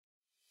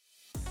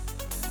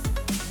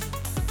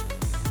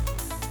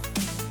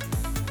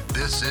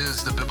This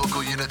is the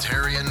Biblical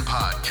Unitarian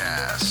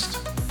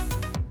Podcast.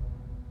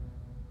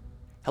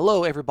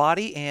 Hello,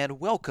 everybody, and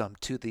welcome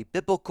to the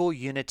Biblical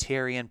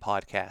Unitarian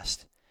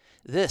Podcast.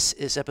 This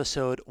is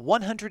episode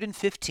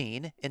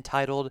 115,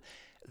 entitled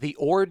The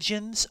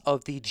Origins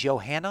of the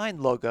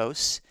Johannine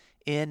Logos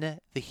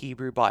in the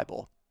Hebrew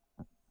Bible.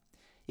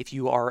 If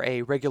you are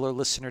a regular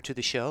listener to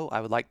the show,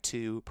 I would like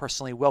to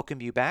personally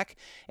welcome you back.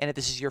 And if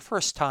this is your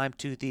first time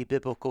to the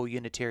Biblical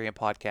Unitarian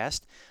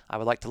Podcast, I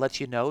would like to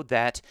let you know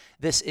that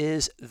this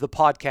is the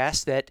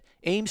podcast that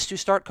aims to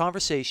start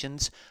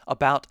conversations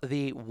about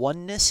the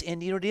oneness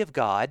and unity of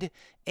God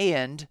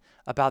and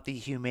about the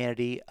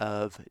humanity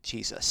of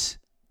Jesus.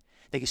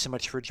 Thank you so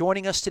much for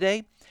joining us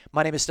today.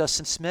 My name is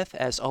Dustin Smith.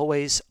 As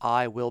always,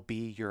 I will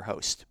be your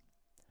host.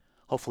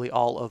 Hopefully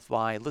all of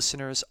my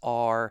listeners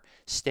are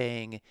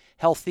staying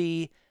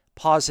healthy,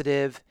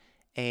 positive,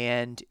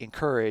 and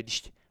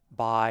encouraged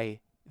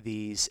by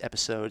these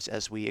episodes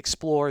as we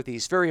explore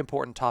these very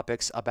important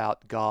topics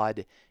about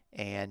God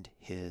and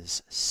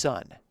His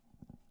Son.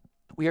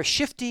 We are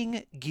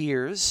shifting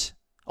gears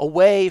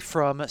away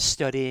from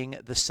studying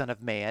the Son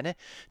of Man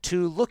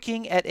to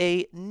looking at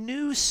a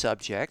new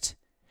subject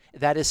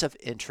that is of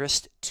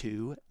interest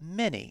to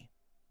many.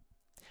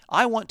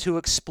 I want to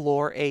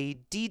explore a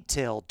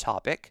detailed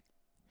topic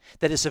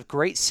that is of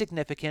great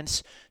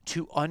significance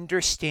to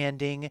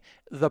understanding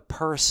the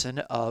person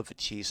of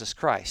Jesus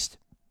Christ.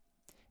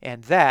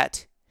 And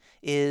that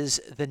is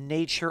the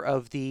nature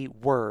of the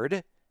word/logos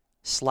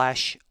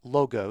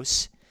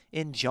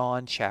in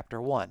John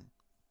chapter 1.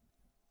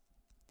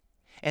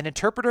 An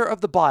interpreter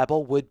of the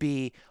Bible would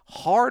be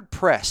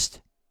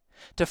hard-pressed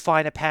to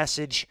find a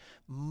passage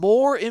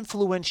more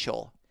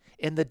influential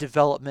in the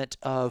development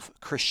of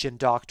Christian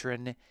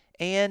doctrine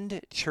and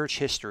church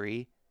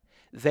history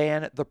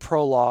than the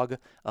prologue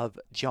of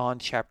John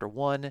chapter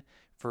 1,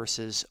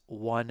 verses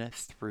 1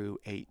 through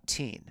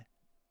 18.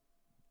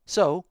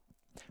 So,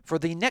 for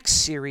the next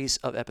series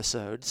of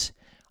episodes,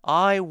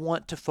 I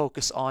want to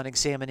focus on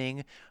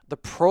examining the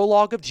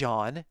prologue of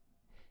John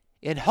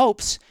in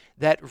hopes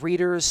that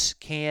readers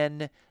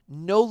can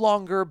no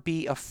longer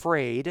be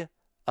afraid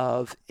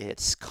of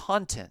its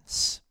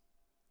contents.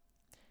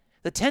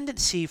 The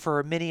tendency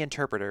for many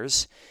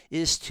interpreters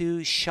is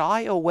to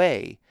shy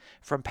away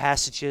from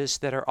passages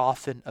that are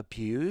often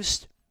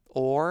abused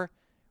or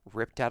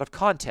ripped out of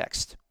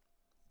context.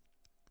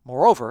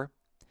 Moreover,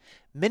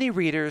 many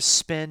readers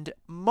spend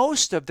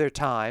most of their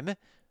time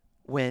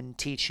when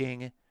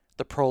teaching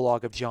the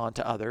prologue of John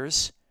to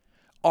others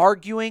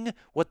arguing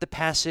what the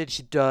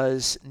passage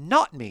does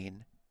not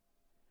mean,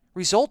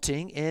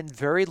 resulting in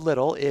very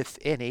little, if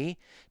any,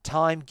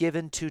 time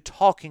given to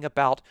talking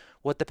about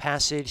what the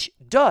passage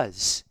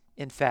does,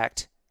 in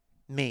fact,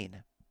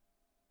 mean.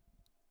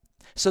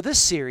 So this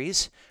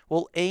series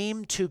will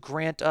aim to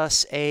grant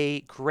us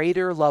a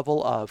greater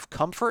level of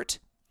comfort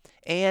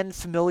and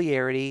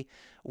familiarity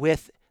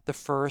with the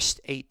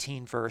first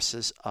 18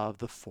 verses of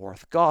the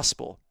fourth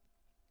gospel.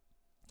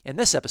 In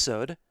this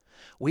episode,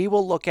 we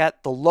will look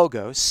at the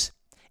Logos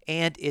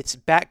and its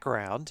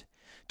background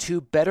to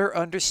better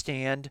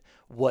understand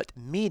what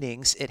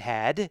meanings it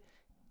had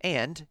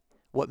and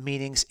what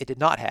meanings it did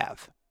not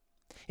have,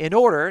 in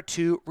order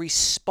to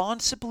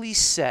responsibly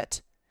set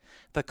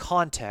the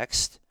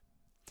context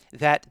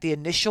that the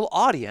initial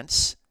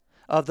audience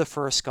of the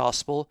first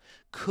gospel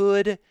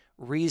could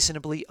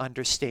reasonably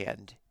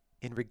understand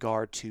in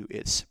regard to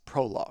its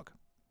prologue.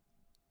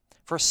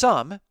 For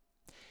some,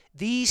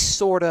 these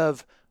sort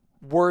of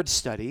word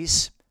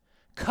studies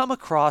come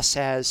across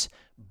as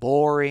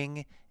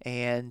boring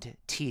and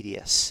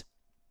tedious.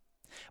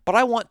 But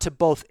I want to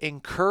both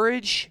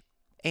encourage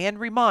and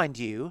remind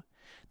you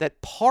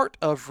that part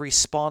of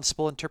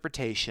responsible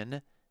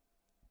interpretation,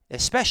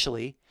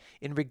 especially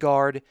in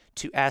regard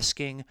to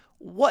asking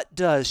what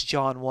does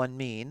John 1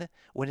 mean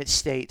when it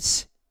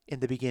states,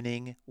 "In the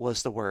beginning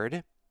was the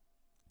Word,"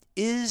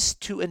 is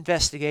to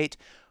investigate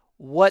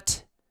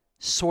what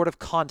sort of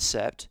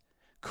concept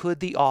could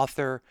the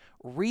author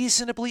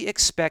reasonably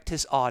expect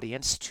his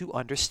audience to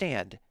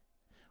understand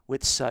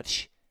with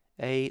such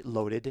a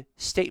loaded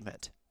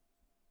statement.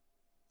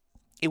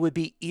 It would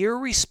be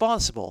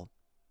irresponsible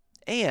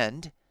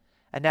and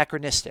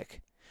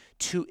anachronistic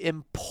to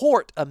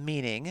import a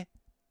meaning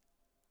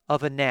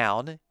of a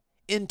noun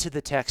into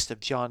the text of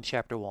John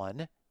chapter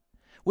 1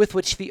 with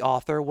which the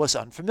author was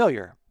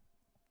unfamiliar.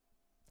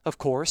 Of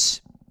course,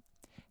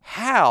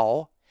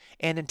 how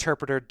an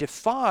interpreter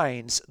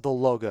defines the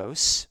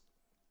Logos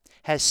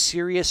has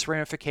serious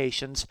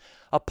ramifications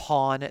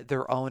upon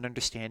their own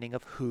understanding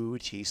of who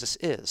Jesus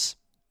is.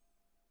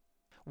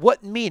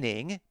 What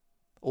meaning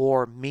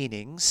or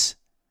meanings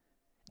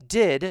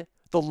did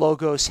the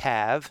Logos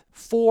have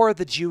for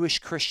the Jewish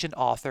Christian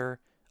author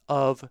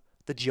of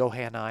the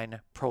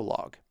Johannine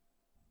prologue?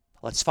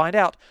 Let's find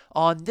out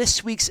on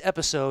this week's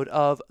episode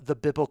of the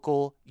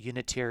Biblical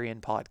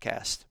Unitarian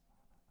Podcast.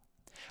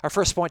 Our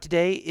first point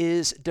today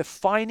is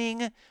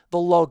defining the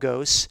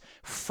Logos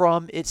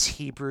from its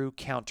Hebrew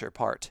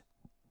counterpart.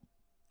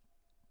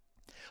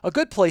 A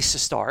good place to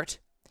start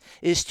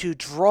is to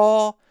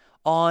draw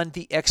on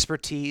the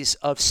expertise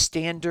of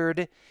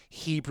standard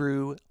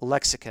Hebrew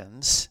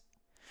lexicons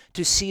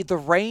to see the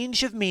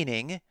range of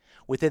meaning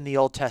within the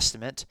Old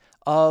Testament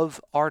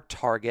of our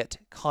target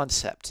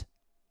concept.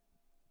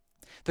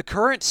 The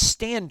current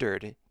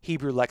standard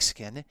Hebrew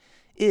lexicon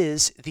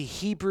is the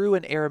Hebrew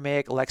and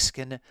Aramaic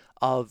lexicon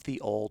of the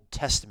Old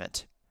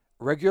Testament,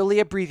 regularly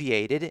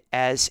abbreviated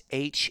as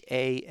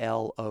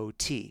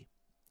HALOT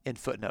in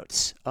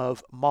footnotes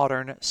of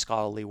modern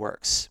scholarly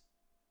works.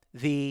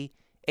 The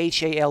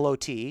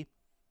HALOT,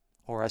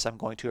 or as I'm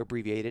going to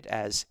abbreviate it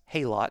as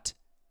HALOT,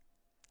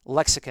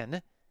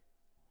 lexicon,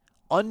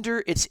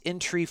 under its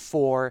entry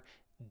for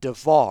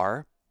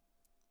devar,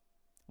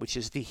 which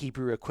is the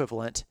Hebrew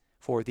equivalent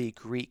for the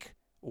Greek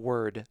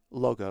word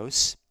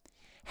logos,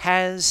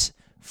 has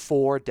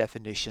 4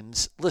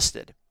 definitions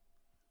listed.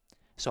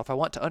 So if I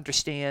want to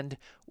understand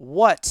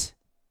what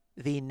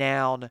the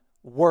noun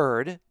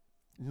word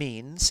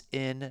means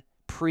in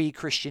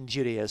pre-Christian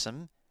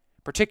Judaism,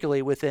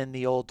 particularly within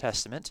the Old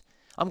Testament,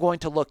 I'm going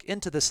to look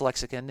into this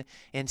lexicon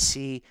and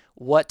see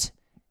what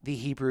the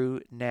Hebrew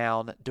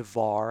noun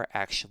devar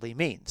actually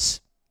means.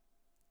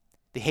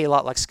 The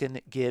Halot lexicon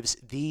gives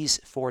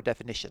these 4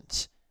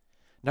 definitions.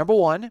 Number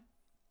 1,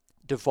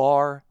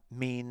 devar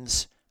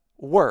means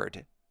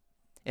word.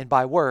 And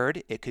by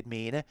word, it could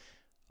mean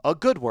a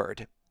good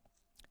word,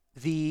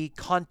 the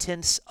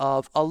contents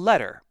of a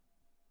letter,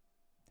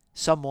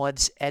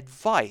 someone's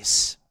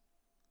advice.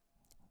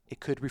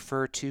 It could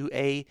refer to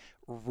a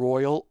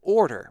royal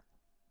order,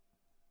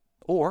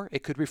 or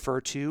it could refer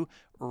to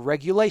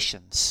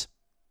regulations,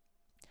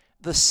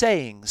 the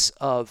sayings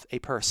of a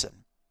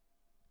person,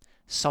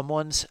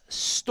 someone's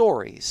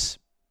stories,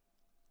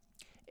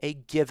 a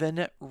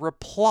given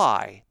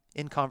reply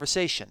in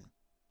conversation,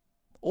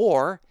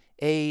 or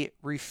a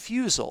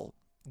refusal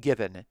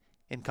given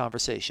in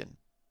conversation.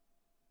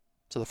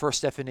 So the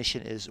first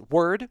definition is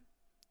word,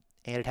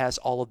 and it has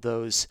all of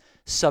those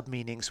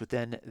sub-meanings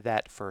within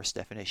that first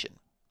definition.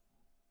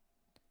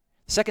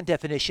 The second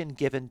definition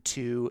given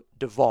to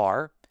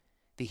devar,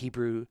 the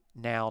Hebrew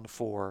noun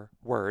for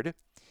word,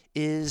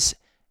 is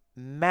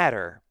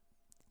matter,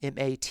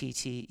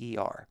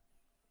 M-A-T-T-E-R.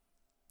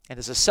 And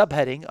as a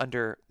subheading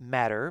under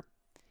matter,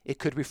 it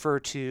could refer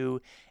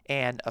to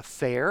an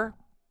affair,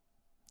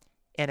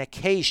 an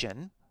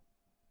occasion,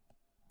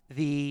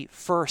 the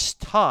first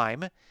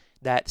time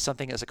that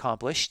something is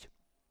accomplished,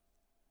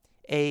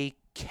 a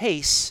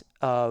case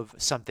of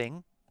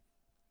something,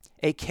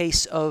 a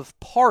case of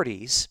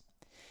parties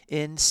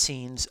in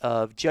scenes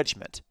of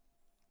judgment.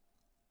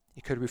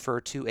 It could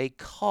refer to a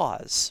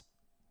cause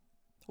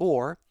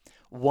or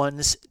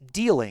one's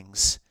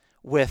dealings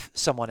with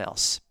someone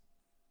else.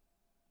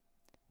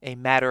 A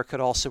matter could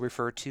also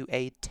refer to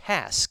a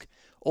task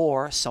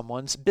or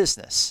someone's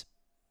business.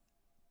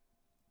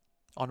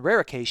 On rare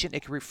occasion,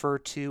 it could refer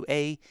to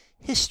a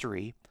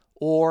history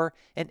or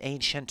an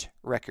ancient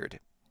record.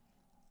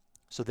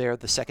 So there,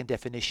 the second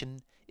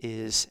definition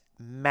is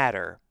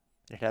matter,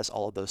 and it has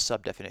all of those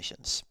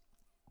sub-definitions.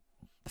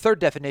 The third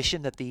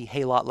definition that the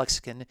Halot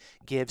lexicon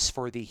gives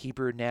for the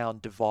Hebrew noun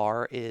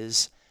devar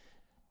is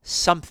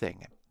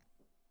something,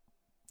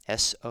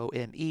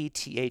 S-O-M-E-T-H-I-N-G,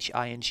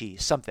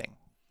 something.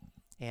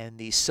 And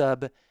the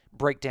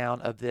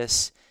sub-breakdown of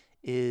this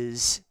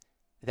is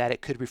that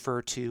it could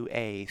refer to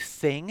a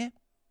thing,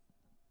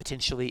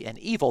 potentially an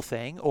evil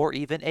thing, or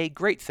even a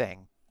great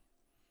thing.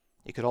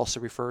 It could also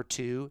refer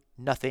to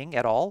nothing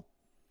at all,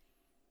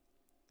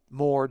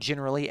 more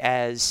generally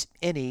as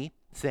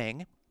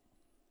anything.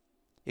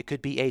 It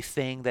could be a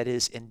thing that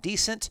is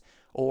indecent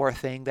or a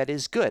thing that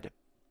is good.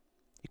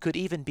 It could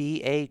even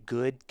be a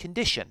good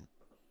condition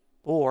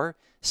or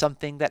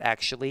something that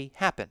actually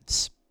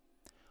happens.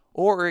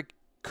 Or it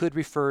could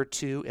refer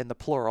to, in the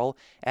plural,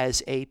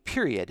 as a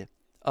period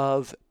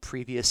of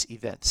previous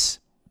events.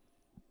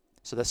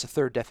 So that's the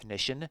third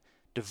definition.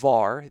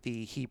 Devar,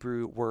 the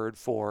Hebrew word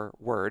for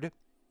word,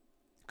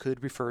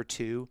 could refer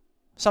to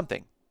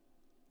something.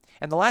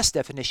 And the last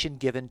definition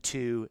given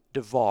to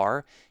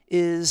devar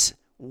is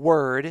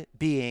word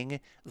being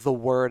the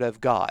Word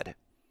of God.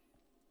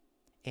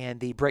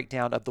 And the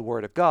breakdown of the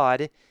Word of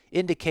God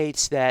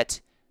indicates that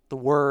the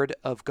Word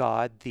of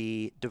God,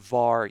 the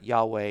devar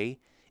Yahweh,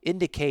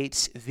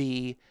 indicates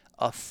the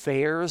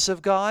affairs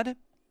of God.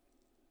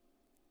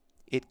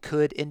 It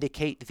could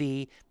indicate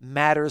the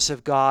matters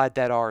of God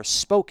that are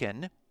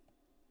spoken,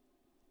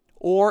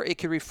 or it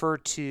could refer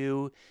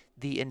to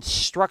the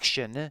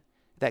instruction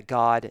that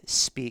God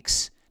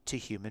speaks to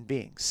human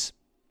beings.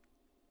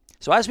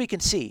 So as we can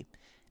see,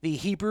 the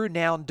Hebrew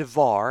noun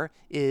devar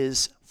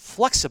is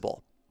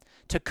flexible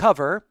to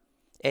cover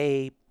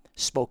a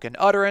spoken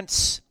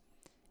utterance,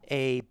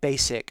 a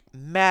basic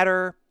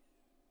matter,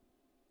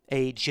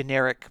 a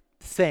generic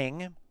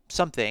thing,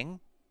 something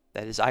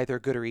that is either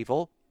good or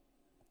evil,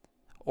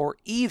 or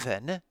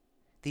even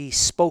the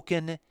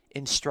spoken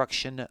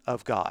instruction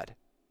of God.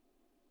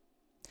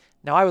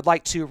 Now, I would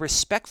like to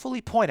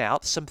respectfully point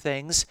out some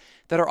things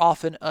that are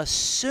often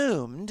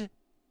assumed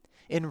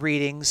in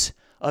readings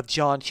of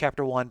John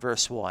chapter 1,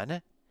 verse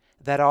 1,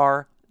 that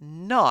are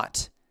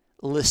not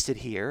listed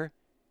here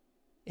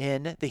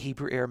in the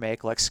Hebrew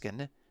Aramaic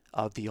lexicon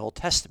of the Old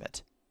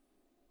Testament.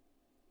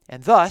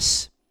 And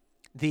thus,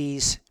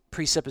 these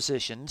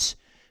presuppositions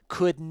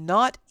could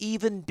not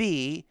even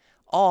be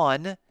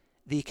on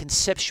the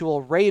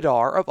conceptual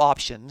radar of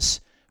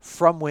options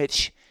from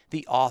which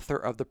the author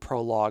of the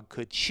prologue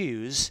could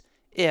choose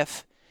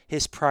if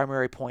his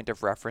primary point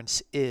of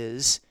reference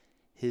is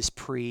his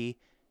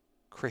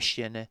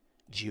pre-Christian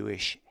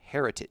Jewish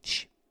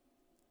heritage.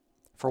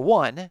 For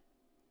one,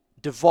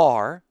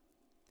 devar,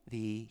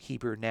 the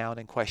Hebrew noun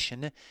in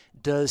question,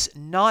 does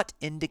not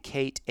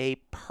indicate a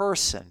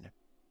person.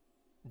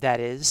 That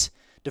is,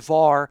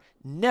 devar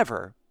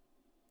never,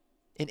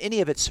 in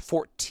any of its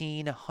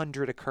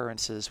 1,400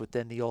 occurrences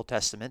within the Old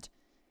Testament,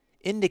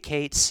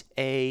 indicates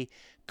a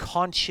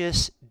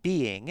conscious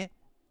being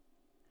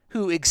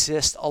who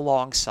exists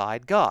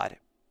alongside God.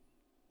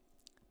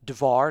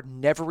 Devar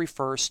never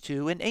refers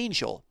to an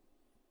angel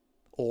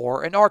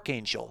or an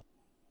archangel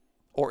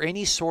or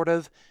any sort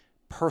of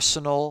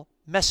personal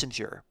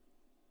messenger.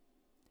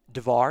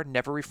 Devar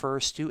never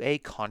refers to a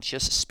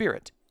conscious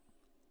spirit.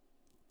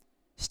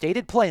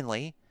 Stated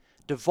plainly,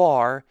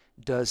 devar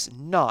does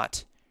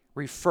not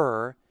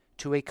refer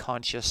to a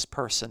conscious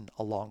person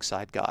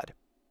alongside God.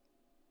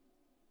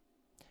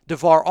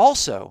 Devar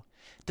also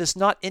does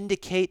not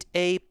indicate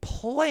a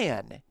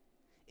plan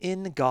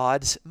in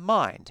God's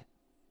mind.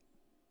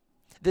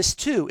 This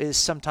too is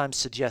sometimes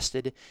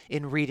suggested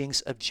in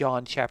readings of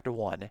John chapter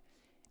 1,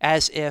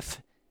 as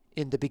if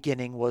 "in the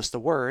beginning was the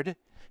Word"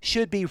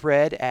 should be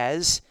read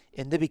as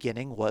 "in the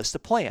beginning was the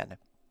plan."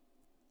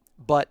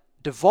 But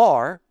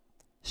devar,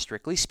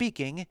 strictly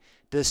speaking,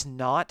 does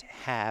not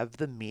have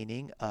the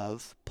meaning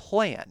of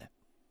plan.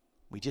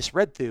 We just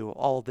read through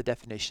all of the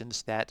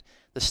definitions that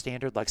the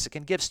standard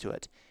lexicon gives to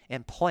it,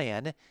 and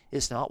plan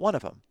is not one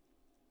of them.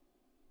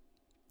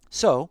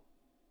 So,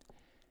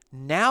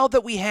 now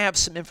that we have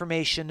some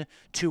information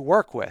to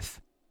work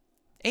with,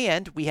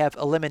 and we have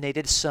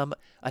eliminated some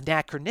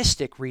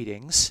anachronistic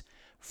readings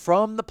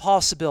from the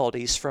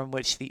possibilities from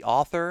which the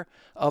author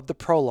of the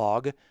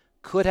prologue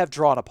could have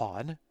drawn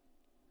upon,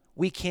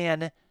 we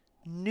can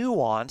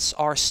nuance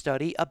our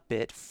study a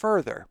bit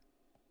further.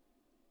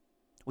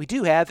 We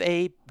do have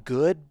a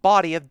good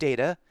body of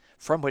data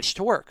from which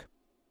to work,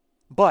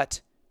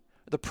 but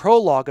the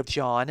prologue of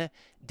John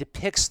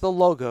depicts the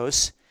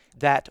Logos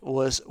that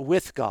was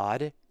with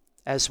God,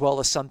 as well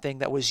as something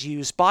that was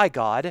used by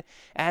God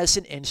as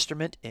an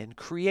instrument in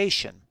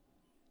creation.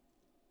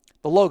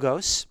 The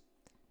Logos,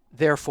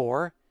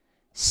 therefore,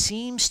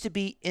 seems to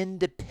be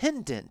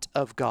independent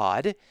of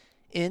God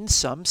in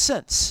some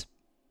sense.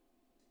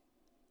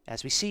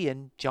 As we see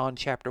in John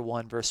chapter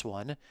 1, verse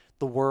 1,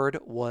 the Word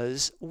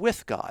was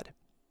with God.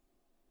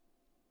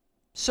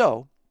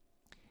 So,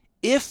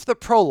 if the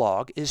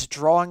prologue is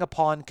drawing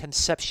upon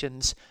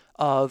conceptions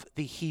of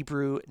the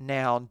Hebrew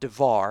noun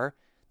devar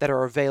that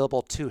are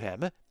available to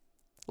him,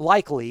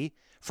 likely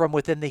from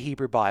within the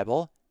Hebrew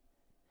Bible,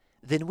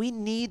 then we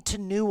need to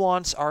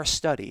nuance our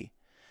study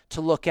to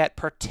look at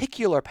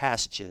particular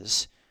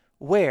passages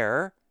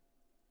where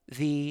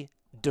the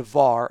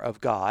devar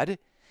of God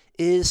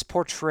is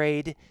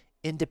portrayed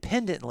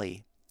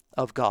independently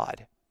of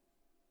God.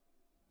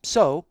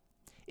 So,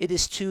 it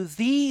is to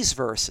these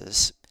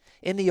verses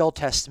in the Old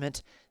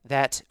Testament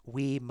that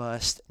we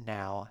must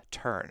now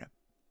turn.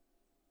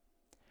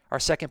 Our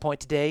second point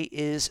today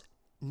is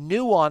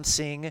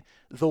nuancing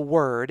the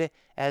Word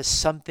as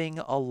something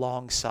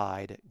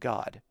alongside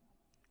God.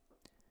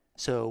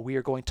 So we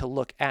are going to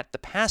look at the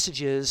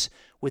passages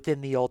within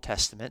the Old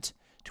Testament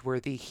to where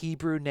the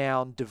Hebrew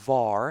noun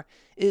devar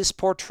is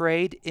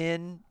portrayed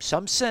in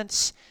some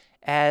sense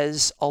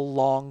as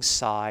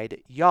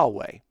alongside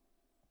Yahweh.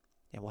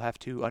 And we'll have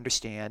to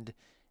understand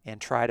and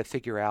try to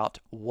figure out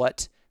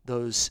what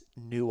those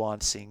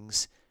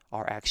nuancings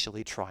are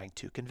actually trying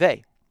to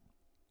convey.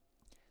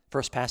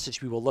 First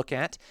passage we will look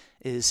at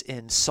is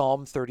in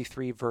Psalm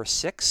 33, verse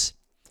 6,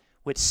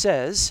 which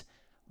says,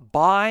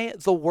 "By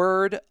the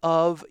word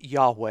of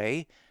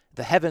Yahweh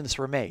the heavens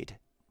were made,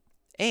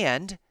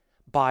 and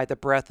by the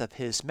breath of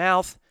his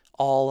mouth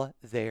all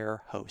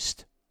their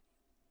host."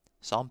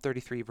 Psalm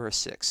 33, verse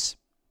 6.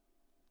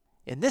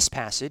 In this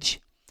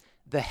passage,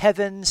 the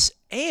heavens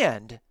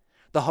and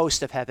the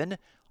host of heaven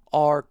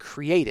are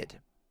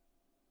created.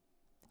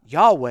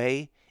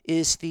 Yahweh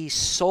is the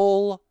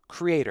sole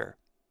creator,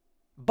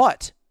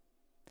 but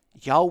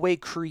Yahweh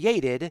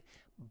created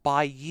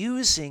by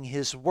using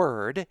his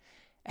word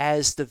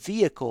as the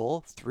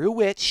vehicle through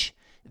which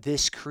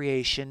this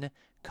creation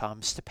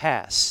comes to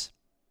pass.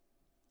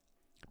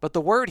 But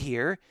the word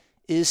here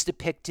is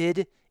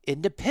depicted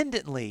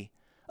independently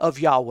of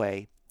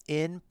Yahweh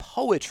in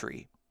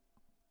poetry.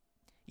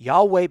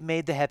 Yahweh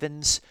made the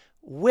heavens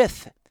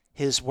with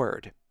his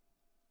word.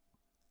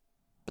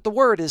 But the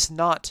word is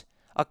not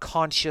a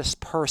conscious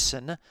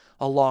person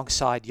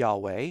alongside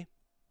Yahweh.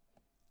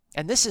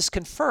 And this is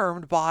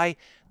confirmed by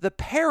the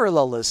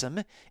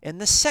parallelism in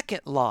the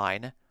second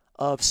line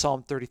of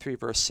Psalm 33,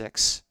 verse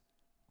 6,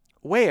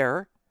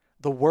 where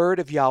the word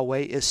of Yahweh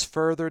is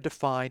further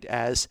defined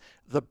as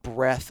the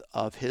breath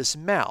of his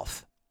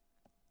mouth.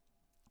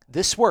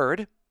 This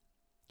word,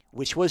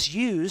 which was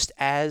used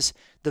as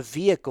the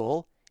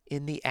vehicle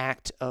in the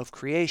act of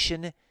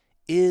creation,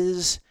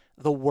 is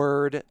the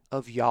word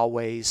of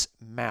Yahweh's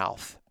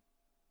mouth.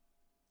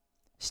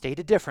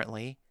 Stated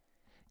differently,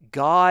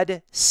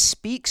 God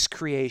speaks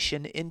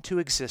creation into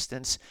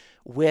existence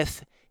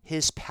with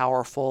his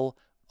powerful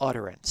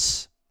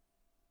utterance.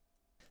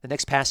 The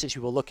next passage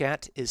we will look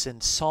at is in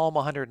Psalm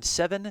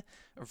 107,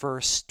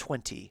 verse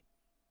 20.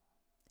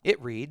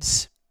 It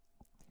reads,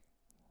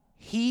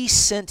 "He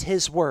sent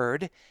his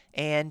word,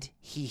 and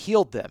he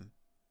healed them,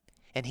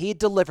 and he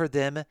delivered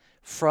them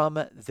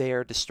from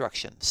their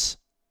destructions."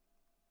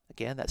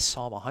 Again, that's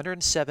Psalm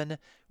 107,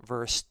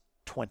 verse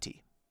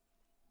 20.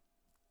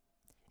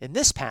 In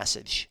this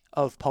passage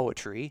of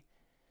poetry,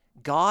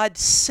 God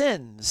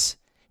sends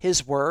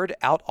his word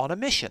out on a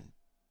mission,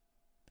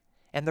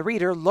 and the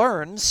reader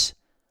learns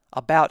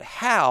about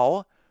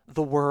how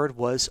the word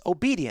was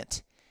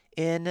obedient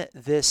in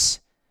this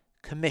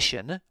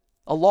commission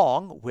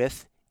along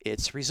with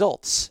its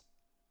results.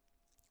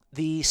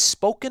 The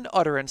spoken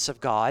utterance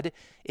of God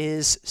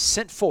is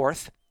sent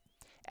forth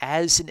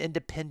as an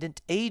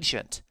independent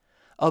agent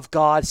of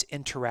God's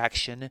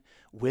interaction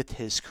with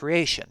his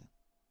creation.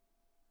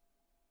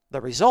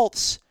 The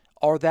results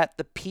are that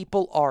the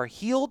people are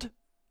healed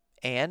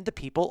and the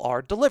people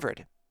are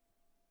delivered.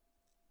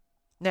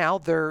 Now,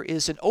 there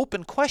is an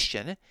open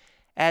question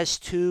as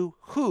to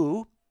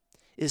who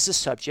is the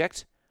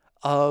subject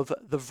of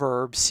the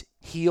verbs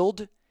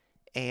healed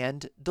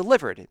and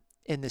delivered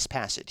in this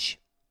passage,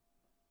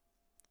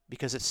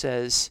 because it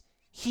says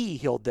he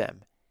healed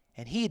them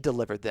and he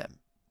delivered them.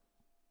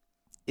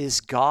 Is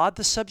God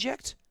the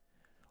subject,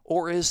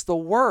 or is the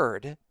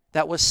word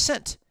that was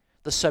sent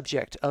the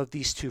subject of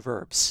these two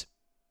verbs?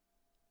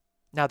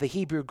 Now, the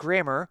Hebrew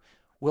grammar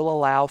will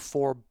allow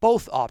for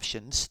both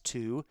options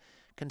to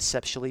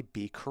conceptually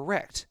be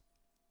correct,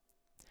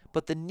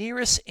 but the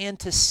nearest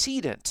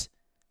antecedent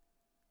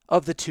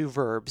of the two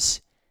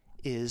verbs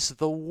is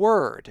the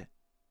word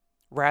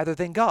rather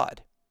than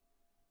God.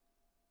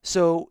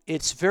 So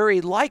it's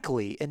very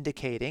likely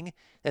indicating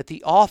that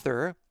the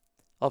author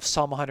of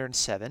Psalm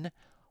 107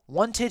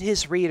 wanted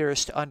his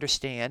readers to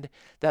understand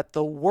that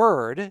the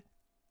word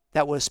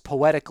that was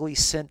poetically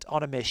sent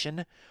on a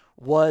mission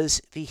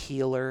was the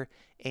healer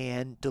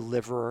and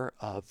deliverer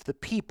of the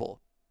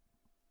people.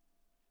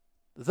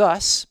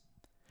 Thus,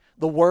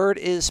 the word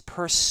is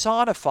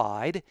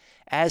personified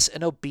as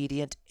an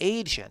obedient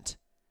agent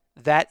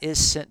that is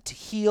sent to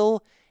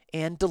heal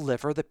and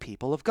deliver the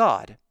people of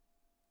God.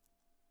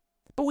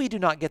 But we do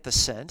not get the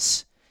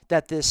sense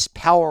that this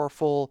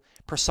powerful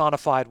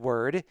personified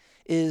word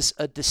is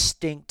a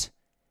distinct,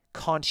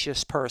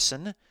 conscious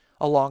person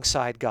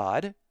alongside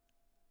God.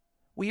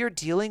 We are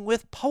dealing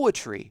with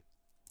poetry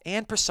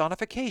and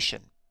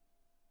personification.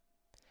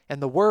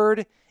 And the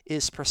word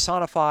is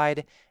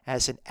personified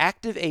as an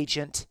active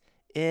agent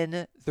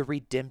in the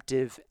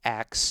redemptive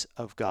acts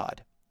of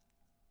God.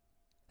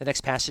 The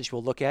next passage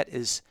we'll look at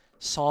is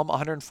Psalm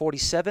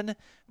 147,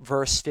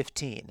 verse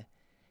 15.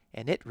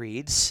 And it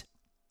reads,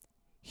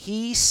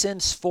 "He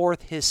sends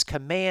forth his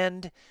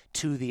command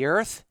to the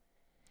earth.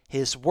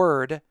 His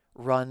word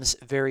runs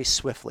very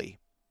swiftly."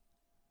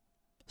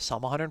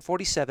 Psalm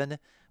 147,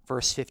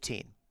 verse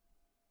 15.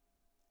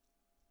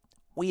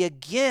 We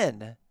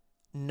again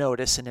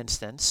notice an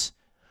instance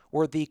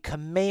where the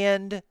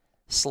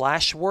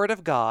command/word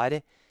of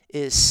God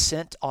is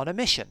sent on a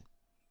mission.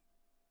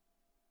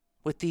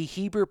 With the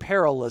Hebrew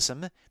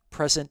parallelism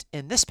present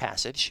in this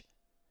passage,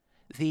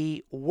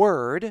 the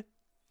word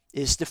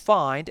is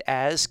defined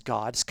as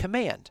God's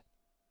command.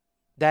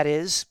 That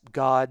is,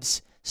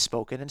 God's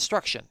spoken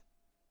instruction.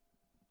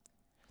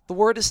 The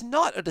word is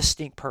not a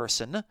distinct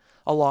person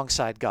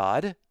alongside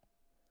God,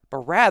 but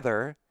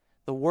rather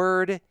the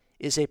word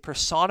is a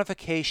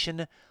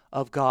personification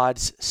of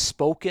God's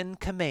spoken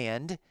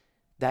command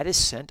that is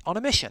sent on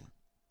a mission.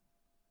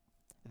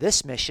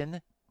 This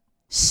mission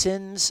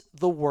sends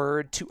the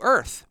word to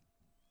earth.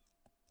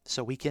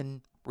 So we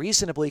can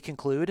reasonably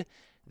conclude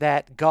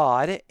that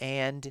God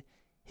and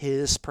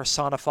his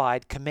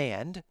personified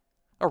command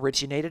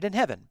originated in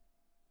heaven.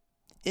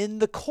 In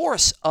the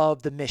course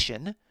of the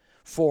mission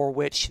for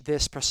which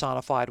this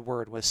personified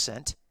word was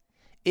sent,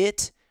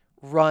 it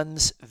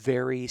runs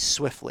very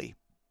swiftly,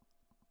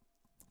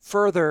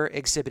 further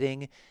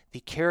exhibiting the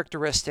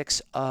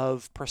characteristics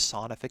of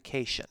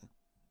personification.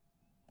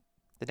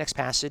 The next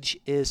passage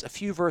is a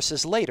few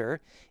verses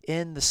later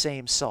in the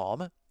same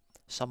psalm,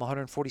 Psalm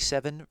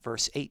 147,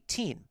 verse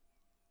 18.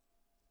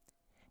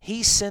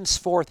 "He sends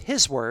forth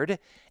his word,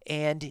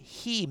 and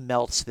he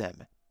melts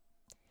them.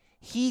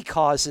 He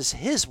causes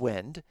his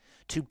wind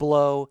to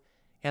blow,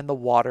 and the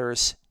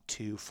waters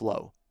to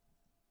flow."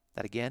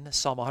 That again,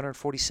 Psalm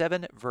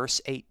 147,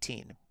 verse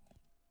 18.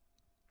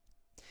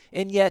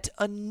 In yet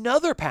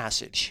another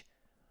passage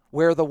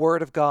where the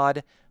word of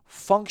God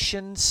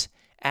functions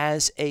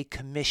as a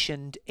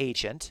commissioned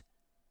agent,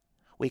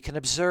 we can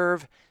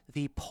observe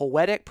the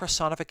poetic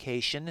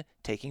personification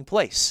taking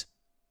place.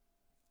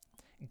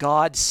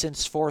 God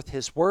sends forth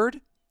his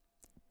word,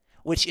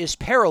 which is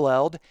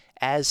paralleled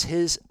as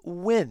his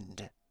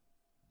wind,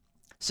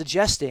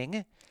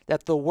 suggesting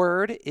that the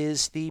word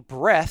is the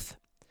breath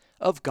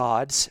of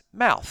God's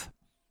mouth.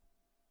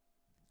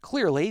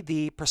 Clearly,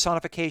 the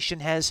personification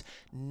has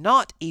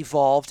not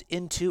evolved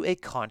into a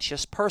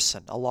conscious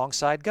person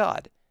alongside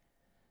God.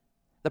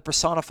 The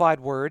personified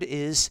word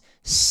is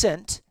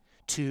sent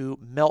to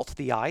melt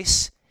the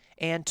ice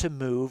and to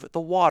move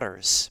the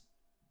waters.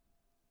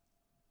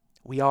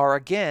 We are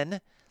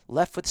again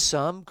left with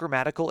some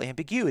grammatical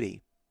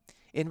ambiguity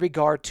in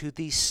regard to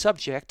the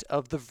subject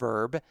of the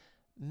verb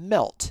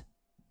melt.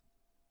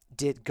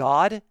 Did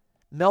God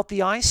melt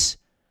the ice,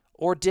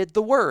 or did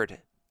the word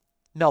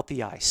melt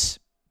the ice?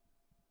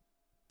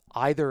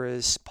 Either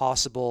is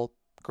possible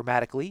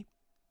grammatically,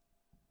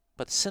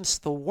 but since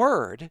the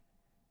word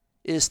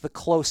is the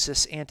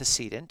closest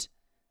antecedent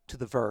to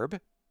the verb,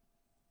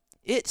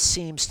 it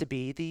seems to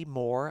be the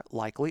more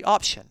likely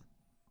option.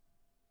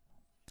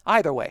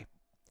 Either way,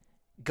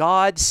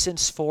 God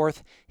sends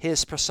forth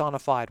his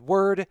personified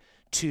word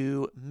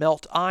to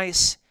melt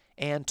ice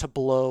and to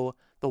blow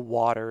the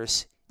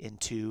waters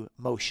into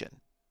motion.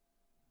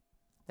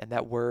 And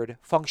that word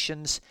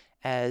functions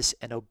as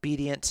an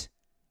obedient,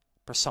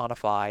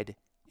 personified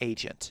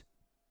agent.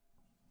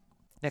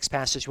 Next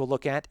passage we'll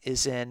look at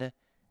is in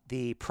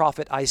the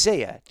prophet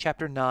Isaiah,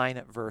 chapter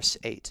 9, verse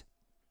 8.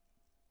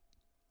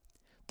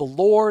 The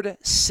Lord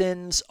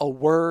sends a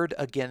word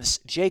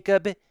against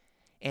Jacob,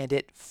 and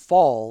it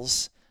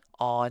falls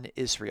on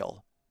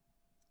Israel.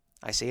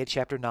 Isaiah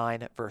chapter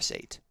 9, verse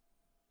 8.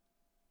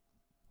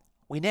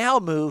 We now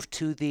move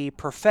to the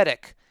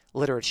prophetic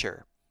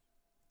literature,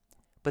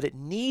 but it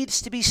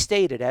needs to be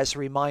stated as a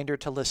reminder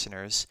to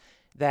listeners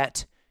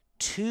that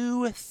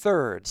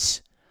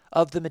 2/3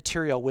 of the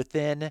material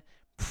within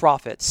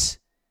prophets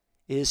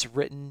is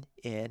written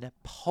in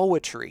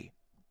poetry.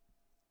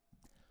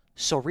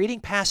 So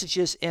reading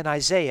passages in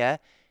Isaiah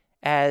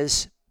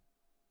as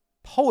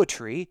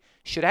poetry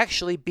should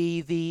actually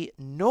be the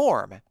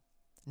norm,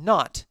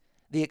 not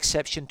the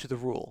exception to the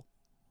rule.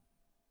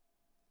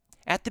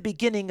 At the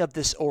beginning of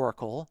this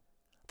oracle,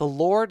 the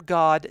Lord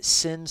God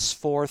sends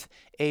forth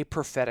a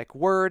prophetic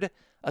word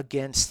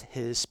against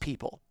his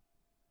people.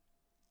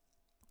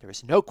 There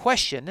is no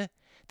question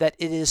that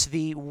it is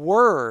the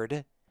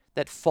word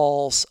that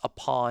falls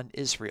upon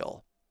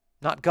Israel,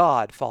 not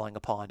God falling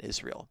upon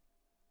Israel.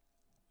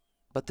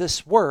 But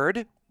this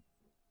word,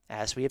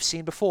 as we have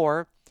seen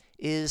before,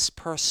 is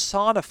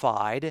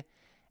personified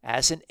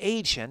as an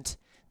agent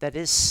that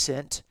is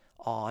sent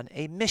on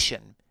a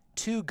mission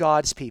to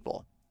God's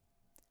people,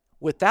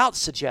 without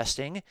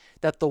suggesting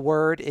that the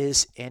word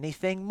is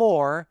anything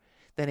more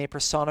than a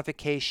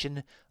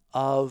personification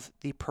of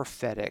the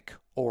prophetic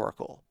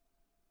oracle.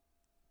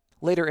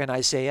 Later in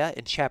Isaiah,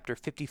 in chapter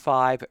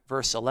 55,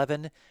 verse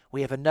 11,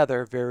 we have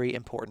another very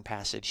important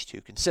passage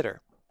to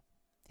consider.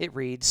 It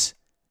reads,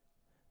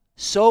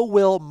 "So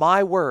will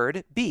my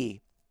word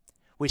be,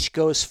 which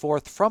goes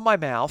forth from my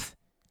mouth.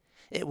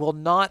 It will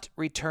not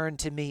return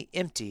to me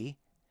empty,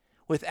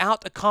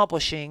 without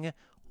accomplishing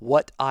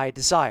what I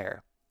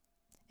desire,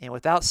 and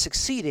without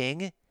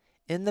succeeding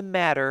in the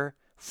matter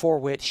for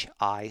which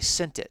I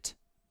sent it."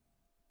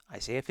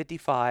 Isaiah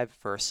 55,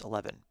 verse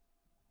 11.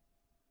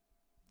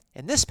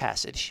 In this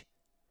passage,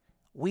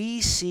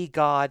 we see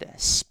God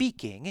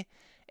speaking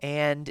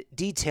and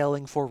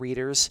detailing for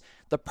readers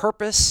the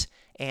purpose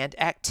and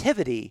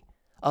activity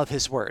of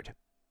his word.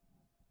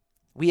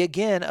 We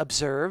again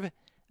observe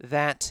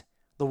that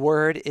the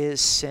word is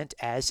sent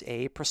as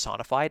a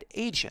personified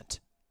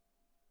agent.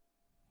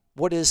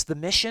 What is the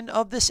mission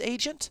of this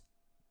agent?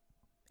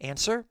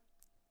 Answer: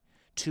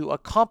 to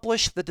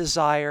accomplish the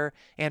desire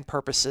and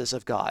purposes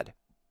of God.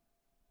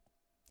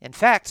 In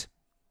fact,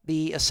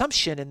 the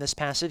assumption in this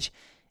passage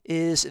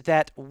is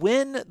that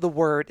when the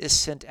word is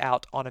sent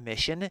out on a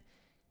mission,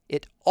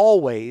 it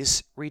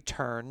always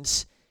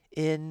returns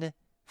in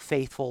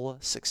faithful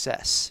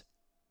success.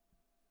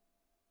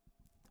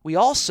 We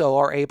also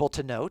are able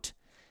to note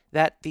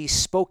that the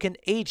spoken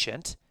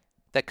agent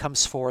that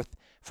comes forth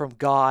from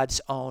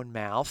God's own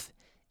mouth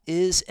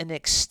is an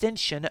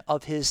extension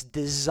of his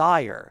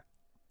desire,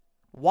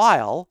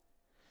 while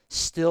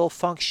still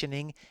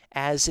functioning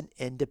as an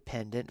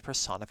independent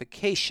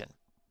personification.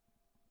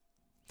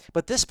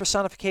 But this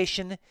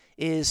personification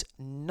is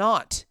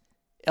not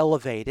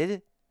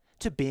elevated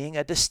to being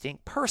a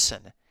distinct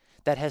person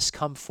that has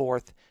come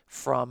forth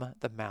from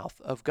the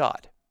mouth of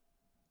God.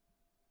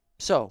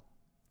 So,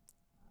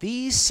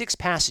 these 6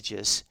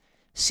 passages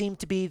seem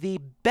to be the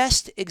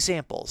best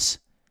examples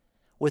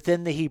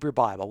within the Hebrew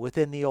Bible,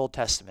 within the Old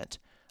Testament,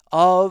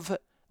 of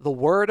the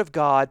Word of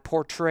God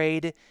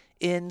portrayed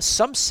in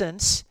some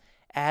sense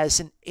as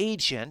an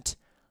agent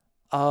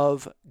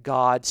of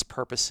God's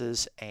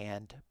purposes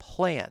and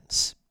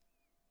plans.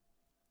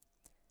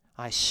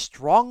 I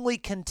strongly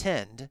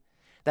contend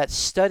that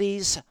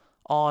studies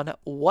on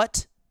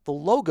what the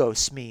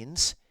Logos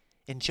means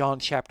in John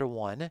chapter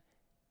 1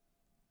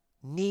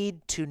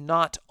 need to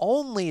not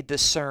only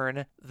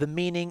discern the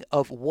meaning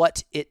of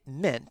what it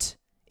meant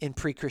in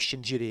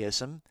pre-Christian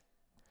Judaism,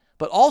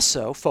 but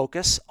also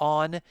focus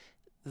on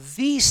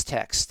these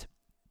texts,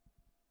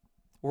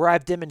 where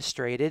I've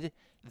demonstrated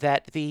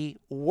that the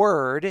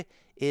Word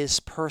is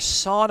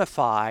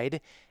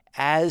personified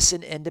as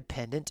an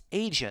independent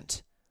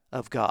agent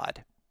of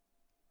God.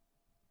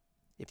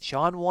 If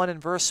John 1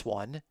 and verse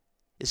 1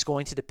 is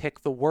going to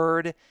depict the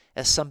Word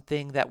as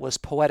something that was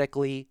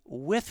poetically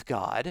with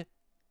God,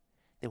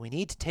 then we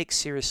need to take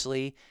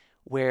seriously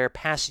where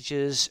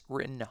passages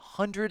written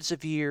hundreds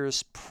of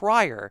years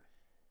prior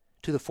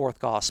to the fourth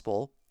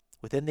gospel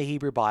within the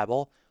Hebrew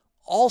Bible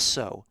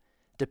also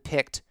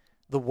depict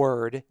the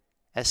Word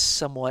as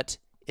somewhat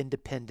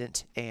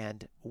independent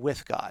and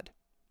with God.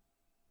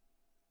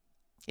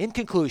 In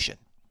conclusion,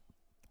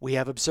 we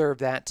have observed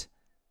that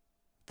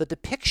the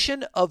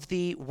depiction of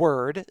the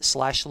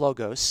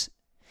Word/Logos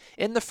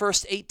in the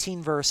first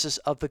 18 verses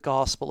of the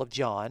Gospel of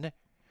John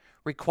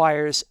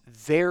requires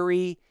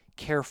very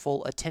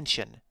careful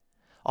attention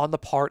on the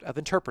part of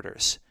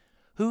interpreters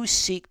who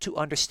seek to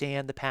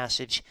understand the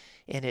passage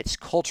in its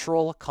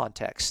cultural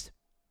context.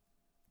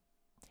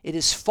 It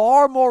is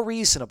far more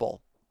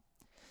reasonable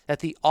that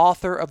the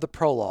author of the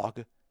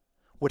prologue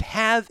would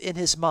have in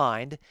his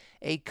mind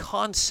a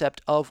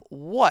concept of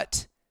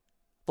what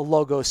the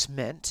Logos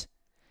meant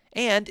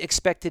and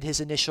expected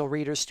his initial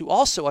readers to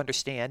also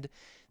understand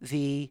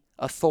the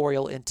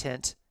authorial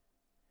intent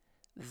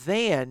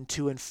than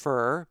to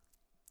infer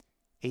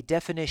a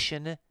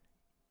definition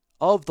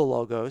of the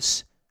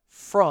Logos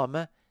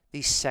from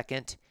the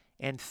 2nd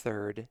and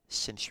 3rd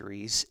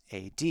centuries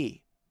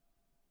A.D.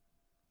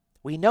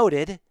 We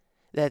noted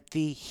that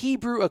the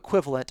Hebrew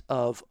equivalent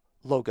of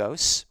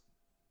Logos,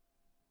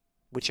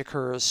 which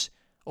occurs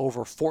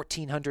over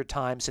 1,400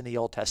 times in the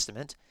Old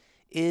Testament,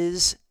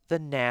 is the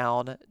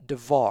noun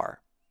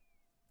devar.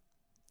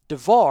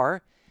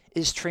 Devar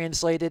is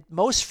translated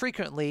most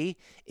frequently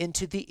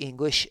into the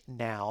English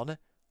noun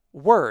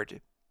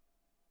word,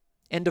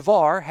 and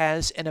devar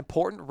has an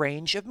important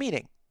range of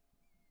meaning.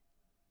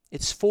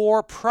 Its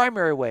four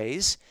primary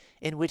ways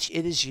in which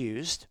it is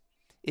used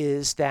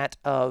is that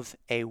of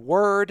a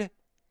word,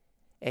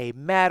 a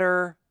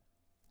matter,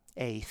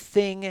 a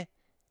thing,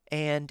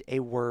 and a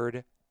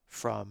word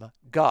from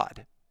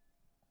God.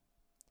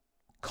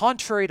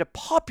 Contrary to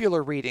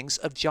popular readings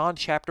of John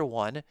chapter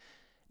 1,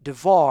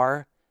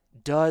 devar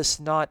does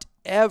not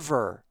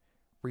ever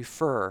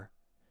refer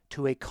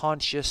to a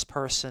conscious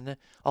person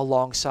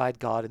alongside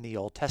God in the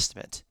Old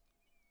Testament,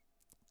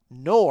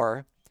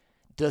 nor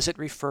does it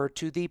refer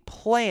to the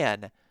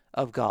plan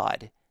of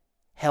God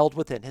held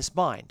within his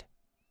mind.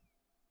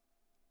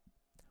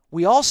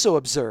 We also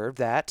observe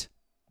that,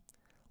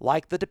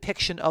 like the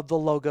depiction of the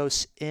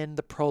Logos in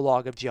the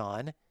prologue of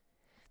John,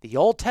 the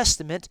Old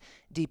Testament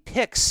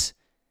depicts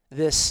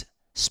this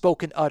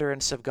spoken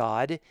utterance of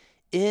God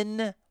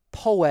in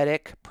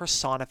poetic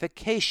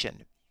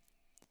personification,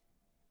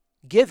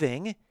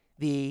 giving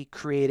the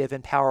creative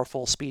and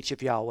powerful speech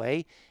of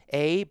Yahweh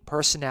a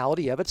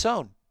personality of its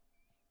own.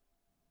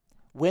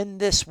 When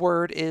this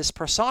word is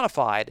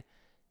personified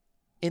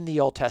in the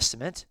Old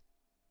Testament,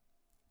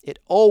 it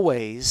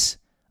always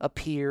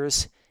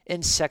appears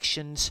in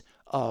sections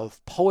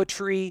of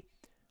poetry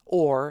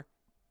or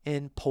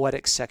in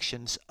poetic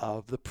sections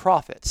of the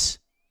prophets,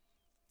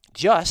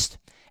 just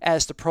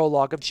as the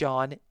prologue of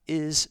John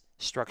is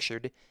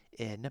structured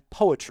in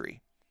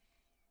poetry.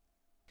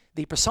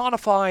 The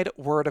personified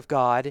Word of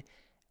God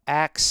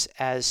acts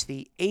as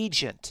the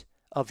agent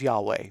of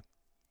Yahweh,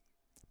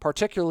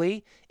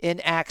 particularly in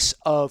acts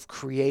of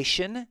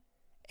creation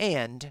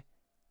and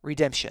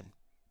redemption.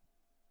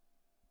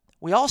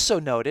 We also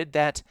noted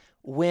that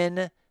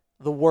when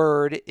the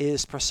Word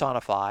is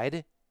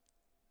personified,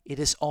 it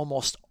is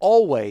almost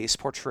always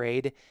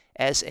portrayed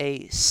as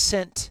a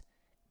sent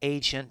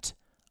agent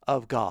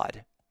of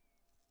God,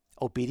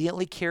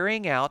 obediently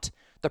carrying out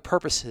the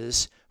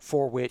purposes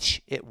for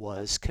which it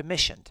was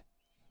commissioned.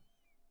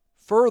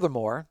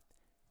 Furthermore,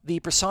 the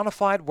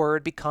personified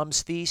Word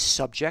becomes the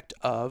subject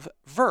of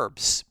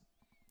verbs.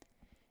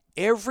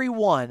 Every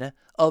one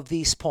of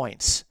these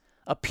points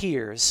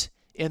appears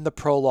in the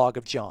prologue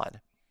of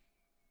John.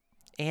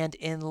 And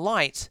in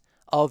light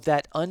of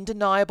that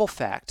undeniable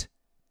fact,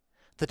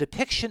 the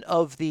depiction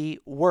of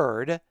the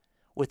Word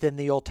within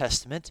the Old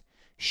Testament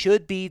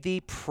should be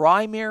the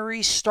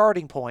primary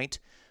starting point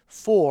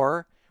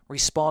for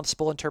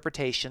responsible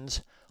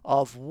interpretations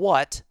of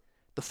what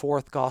the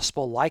fourth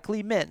gospel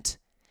likely meant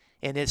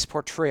in its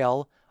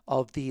portrayal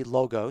of the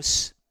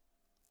Logos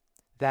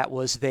that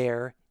was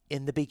there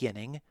in the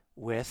beginning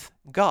with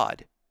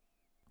God.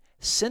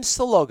 Since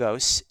the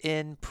Logos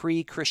in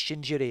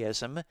pre-Christian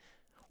Judaism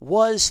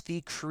was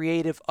the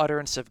creative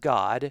utterance of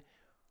God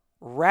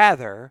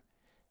rather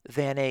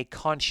than a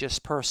conscious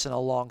person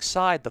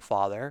alongside the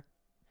Father,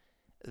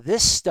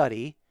 this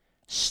study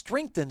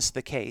strengthens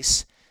the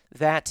case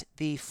that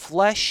the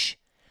flesh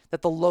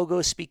that the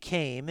Logos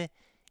became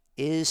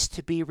is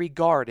to be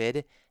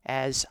regarded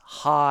as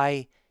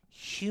high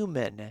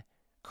human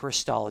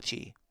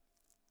Christology,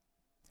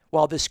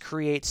 While this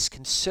creates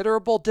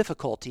considerable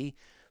difficulty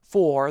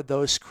for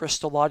those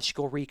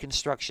Christological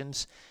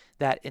reconstructions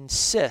that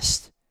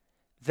insist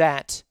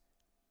that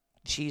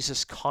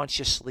Jesus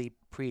consciously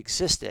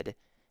preexisted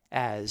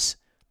as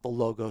the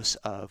Logos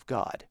of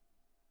God.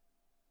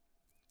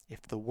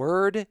 If the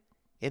Word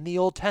in the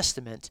Old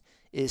Testament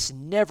is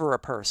never a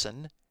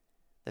person,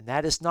 then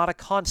that is not a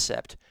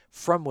concept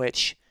from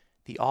which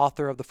the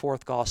author of the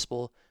fourth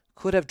gospel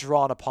could have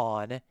drawn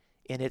upon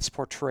in its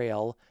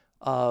portrayal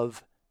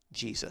of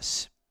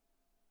Jesus.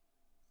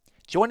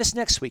 Join us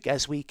next week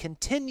as we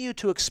continue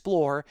to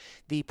explore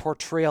the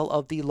portrayal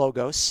of the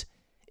Logos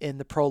in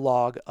the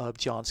prologue of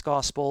John's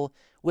Gospel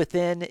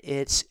within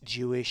its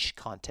Jewish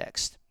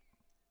context.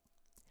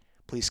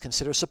 Please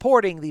consider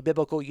supporting the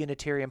Biblical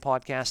Unitarian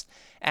Podcast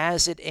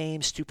as it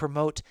aims to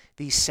promote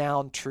these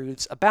sound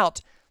truths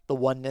about the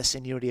oneness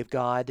and unity of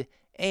God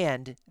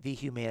and the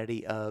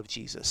humanity of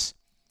Jesus.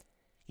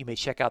 You may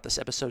check out this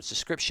episode's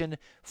description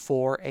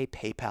for a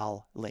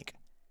PayPal link.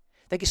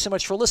 Thank you so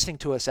much for listening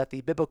to us at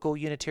the Biblical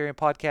Unitarian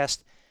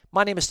Podcast.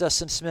 My name is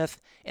Dustin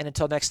Smith, and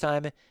until next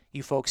time,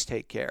 you folks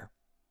take care.